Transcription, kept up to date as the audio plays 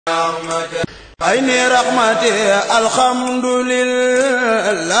ayni rahmati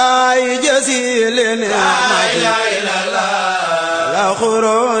alhamdulillah jazili ni'mati la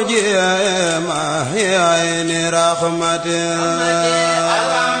khuruji ma ayni rahmati.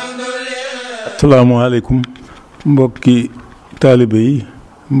 Assalamu alaykum mbokki taalibe yi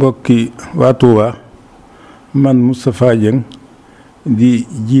mbokki waa Touba man Moustapha Dieng di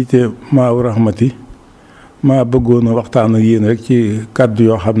jiite Maourahmati maa bëggoon a waxtaan ak yéen rek ci kàddu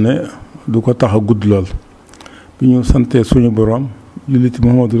yoo xam ne du ko tax a gudd lool bi ñu santee suñu borom julliti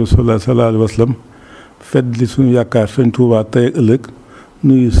Muhammadu Rasulullah sallallahu alayhi wa sallam fedd li suñu yaakaar Sëñ Touba tey ak ëllëg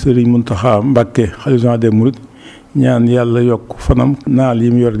nuyu Serigne Mountakha Mbacké xalifa général des Mourides ñaan yàlla yokk fanam naal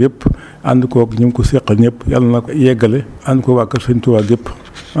yi mu yor yëpp ànd kook ñu ngi ko seqal ñëpp yàlla na ko yeggale ànd ko waa kër Sëñ Touba gépp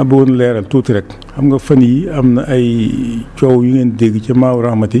ma bëggoon leeral tuuti rek xam nga fan yi am na ay coow yu ngeen dégg ci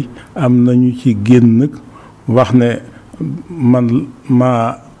Maourahmati am na ñu ci génn nag wax ne man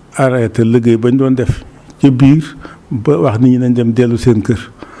maa arrêté liggéey bañ doon def ci biir ba wax nit ñi nañ dem dellu seen kër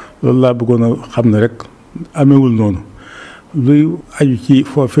loolu laa bëggoon a xam ne rek amewul noonu luy aju ci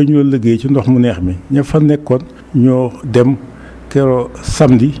foofee ñu doon liggéey ci ndox mu neex mi ña fa nekkoon ñoo dem keroo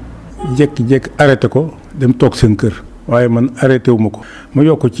samedi jékki-jékki arrêté ko dem toog seen kër waaye man arrêté wu ma ko ma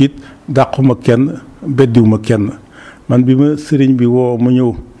yokk ci it dàquma kenn beddiwuma kenn man bi ma sëriñ bi woo ma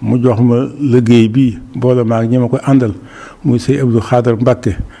ñëw mu jox ma liggéey bii boole maa ngi ñi ma koy àndal muy sëñ Abdou Khadar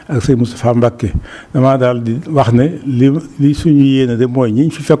Mbacké ak sëñ Moustapha Mbacké damaa daal di wax ne li suñu yéene de mooy ñi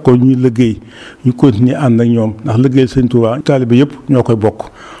fi fekkoon ñuy liggéey ñu continuer ànd ak ñoom ndax liggéey sëñ Touba taalibe yëpp ñoo koy bokk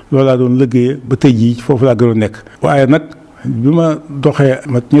loolu laa doon liggéeyee ba tey jii foofu laa gën a nekk. waaye nag bi ma doxee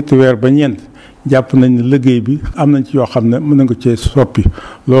ma ñetti weer ba ñeent jàpp nañ ne liggéey bi am nañ ci yoo xam ne mën nañ ko cee soppi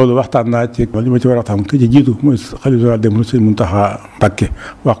loolu waxtaan naa ci li ma ci war a waxtaan ki ci jiitu mooy xalifa général des mourides Sëñ Mountakha Mbacké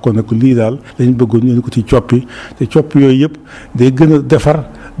wax ko ne ko lii daal dañ bëggoon ñu ko ci coppi te coppi yooyu yëpp day gën a defar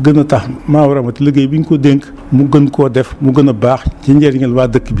gën a tax Maourahmati liggéey bi ñu ko dénk mu gën koo def mu gën a baax ci njëriñal waa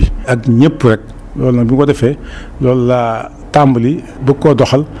dëkk bi ak ñëpp rek loolu nag bi ko defee loolu laa tàmbali bëgg koo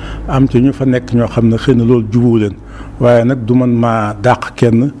doxal am ci ñu fa nekk ñoo xam ne xëy na loolu jubuwu leen waaye nag du man maa dàq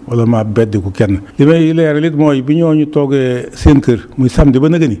kenn wala maa beddiku kenn li may leeral it mooy bi ñoo ñu toogee seen kër muy samedi ba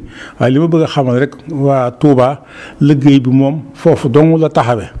nëgëni waaye li ma bëgg a xamal rek waa Touba liggéey bi moom foofu dong la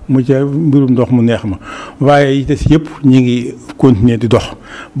taxawe mu ca mbirum ndox mu neex ma waaye yi des yëpp ñi ngi continuer di dox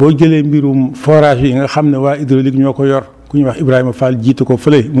boo jëlee mbirum forage yi nga xam ne waa hydraulique ñoo ko yor ku ñuy wax Ibrahima Fall jiite ko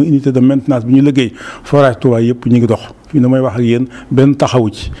fële muy unité de maintenance bi ñu liggéey forage Touba yëpp ñu ngi dox fii na may wax ak yéen benn taxawu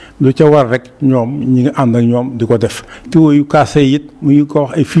ci lu ca war rek ñoom ñi ngi ànd ak ñoom di ko def tuyau yu kaase it mu ngi ko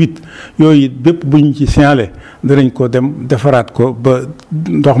wax ay fuite yooyu it bépp bu ñu ci signalé danañ ko dem defaraat ko ba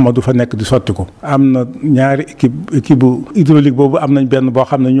ndox ma du fa nekk di sotti ko am na ñaari équipe bu hydraulique boobu am nañ benn boo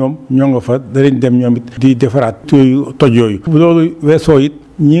xam ne ñoom ñoo nga fa danañ dem ñoom it di defaraat tuyau yu toj yooyu bu loolu weesoo it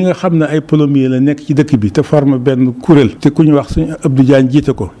ñi nga xam ne ay plombier la nekk ci dëkk bi te forme benn kuréel te ku ñu wax suñu Abdou Diagne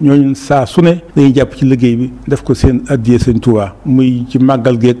jiite ko ñooñu saa su ne dañuy jàpp ci liggéey bi def ko seen addiyee Sëñ Touba muy ci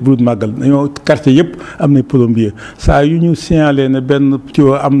màggal geeg bu dul màggal dañoo quartier yëpp am na plombier saa yu ñu signalé ne benn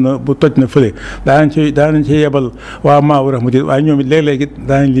tuyau am na bu toj na fële daanañ ci yebal waa Maourahmati waaye ñoom it léeg-léeg it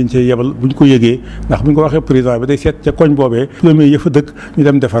daanañ leen cee yebal buñ ko yëgee ndax buñ ko waxee président bi day seet ca koñ boobee plombier yëfa dëkk ñu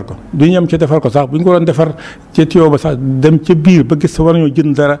dem defar ko duñu yem ca defar ko sax buñ ko doon defar ca tuyau ba sax dem ca biir ba gis war nañoo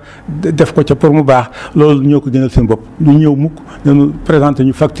jënd dara def ko ca pour mu baax loolu ñoo ko gënal seen bopp du ñëw mukk nañu présenté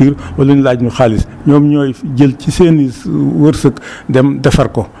ñu facture wala ñu laaj ñu xaalis ñoom ñooy jël ci seeni wërsëg dem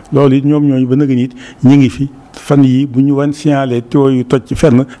defar ko loolu it ñoom ñooñu ba nëgën it ñi ngi fi fan yi bu ñu wan signalé tuyau yu toj ci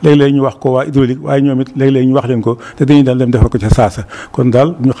fenn léeg-léeg ñu wax ko waa hydraulique waaye ñoom it léeg-léeg ñu wax leen ko te dañuy daal dem defar ko ca saasa kon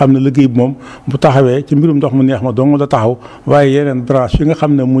daal ñu xam ne liggéey bi moom bu taxawee ci mbirum ndox mu neex ma dong la taxaw waaye yeneen branche yi nga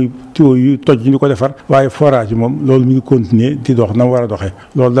xam ne muy tuyau yu toj ñu ko defar waaye forage yi moom loolu mi ngi continuer di dox na war a doxee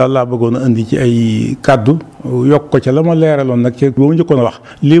loolu daal laa bëggoon a indi ci ay kàddu yokk ko ca la ma leeraloon nag ci boo ma njëkkoon a wax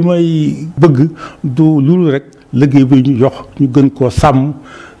li may bëgg du loolu rek liggéey bi ñu jox ñu gën koo sàmm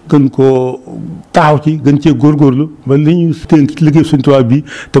gën koo taxaw ci gën cee góorgóorlu ba li ñu dénk ci liggéey Sëñ Touba bi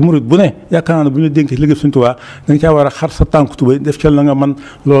te murid bu ne yaakaar naa ne bu ñu dénk ci liggéey Sëñ Touba da nga caa war a xar sa tànk tubéy def ca la nga man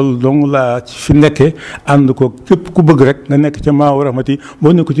loolu dong laa fi nekkee ànd ko képp ku bëgg rek nga nekk ca Maourahmati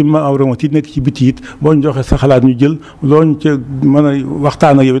boo nekk ci Maourahmati nekk ci biti it boo ñu joxee sa xalaat ñu jël loo ñu ca mën a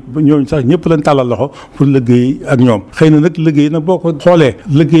waxtaan ak yow it ñooñu sax ñëpp lañ tàllal loxo pour liggéey ak ñoom xëy na nag liggéey nag boo ko xoolee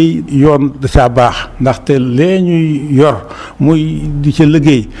liggéey yoon da caa baax ndaxte lee ñuy yor muy di ca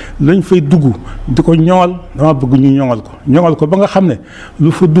liggéey lañ fay dugg di ko ñoŋal dama bëgg ñu ñoŋal ko ba nga xam ne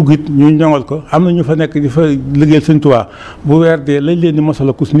lu fa dugg it ñu ñoŋal ko am na ñu fa nekk di fa liggéeyal Sëñ Tuubaa bu weer dee lañ leen di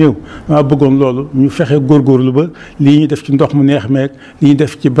mosala kus néew dama bëggoon loolu ñu fexe góorgóorlu ba lii ñu def ci ndox mu neex meeg li ñu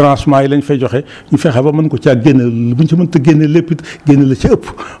def ci branchement yi lañ fay joxe ñu fexe ba mën ko caa génne buñ ci mënta génne lépp it génne la ci ëpp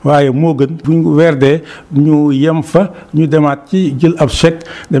waaye moo gën buñ weer dee ñu yem fa ñu demaat ci jël ab chèque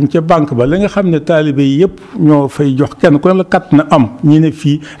dem ca banque ba la nga xam ne taalibe yi yëpp ñoo fay jox kenn ku ne la kat na am ñi ne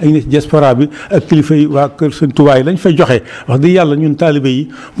fii ak ñi ne ci diaspora bi ak kilifa yi waa kër Sëñ Tuubaa yi lañ fay joxe wax dëgg yàlla ñun taalibe yi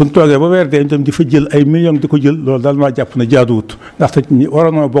buñ toogee ba weer dee ñu dem di fa jël ay millions di ko jël loolu daal maa jàpp na jaaduwut ndaxte ñi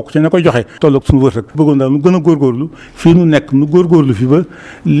waroon na bokk ci ña koy joxe tolloog suñu wërsëg bëggoon daal nu gën a góorgóorlu fii nu nekk nu góorgóorlu fi ba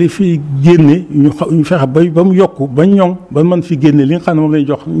li fi génne ñu fexe ba mu yokku ba ñoŋ ba mën fi génne li nga xam ne moom lañ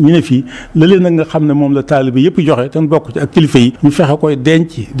jox ñu ne fii la leen nag nga xam ne moom la taalibe yëpp joxe te bokk ci ak kilifa yi ñu fexe koy denc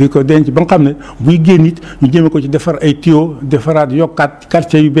di ko denc ba nga xam ne buy génn it ñu jëme ko ci defar ay tuyau defaraat yokkaat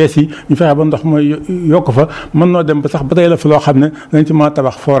quartier yu bees yi ñu fexe ba ndox mooy yokk fa mën noo dem ba sax ba tey la fi loo xam ne dañ ci mën a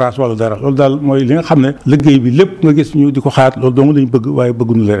tabax forage wala dara loolu daal mooy li nga xam ne liggéey bi lépp nga gis ñu di ko xaat loolu dong lañ bëgg waaye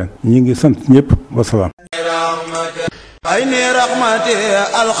bëgguñu leneen ñi ngi sant ñëpp wasalaam ayni rahmati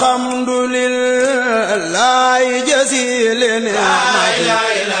alhamdulillahi jazili ni'mati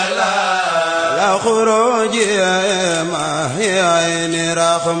la khuruji ma hi ayni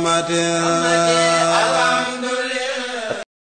rahmati